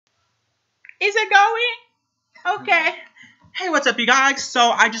Is it going? Okay. Hey, what's up, you guys? So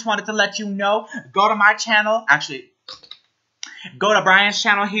I just wanted to let you know, go to my channel. Actually, go to Bryan's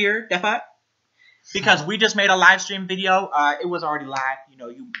channel here, because we just made a live stream video. It was already live. You know,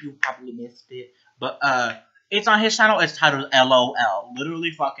 you probably missed it, but it's on his channel. It's titled LOL,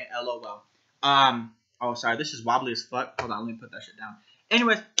 literally fucking LOL. Oh, sorry, this is wobbly as fuck. Hold on, let me put that shit down.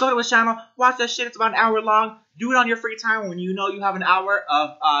 Anyways, go to his channel, watch that shit. It's about an hour long. Do it on your free time when you know you have an hour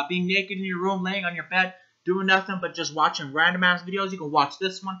of being naked in your room, laying on your bed, doing nothing but just watching random ass videos. You can watch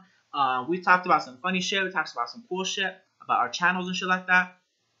this one. We talked about some funny shit. We talked about some cool shit about our channels and shit like that.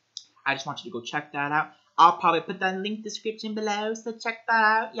 I just want you to go check that out. I'll probably put that link description below, so check that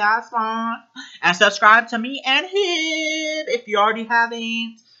out. Y'all smart. And subscribe to me and him if you already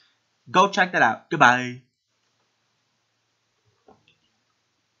haven't. Go check that out. Goodbye.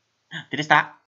 Did it stop?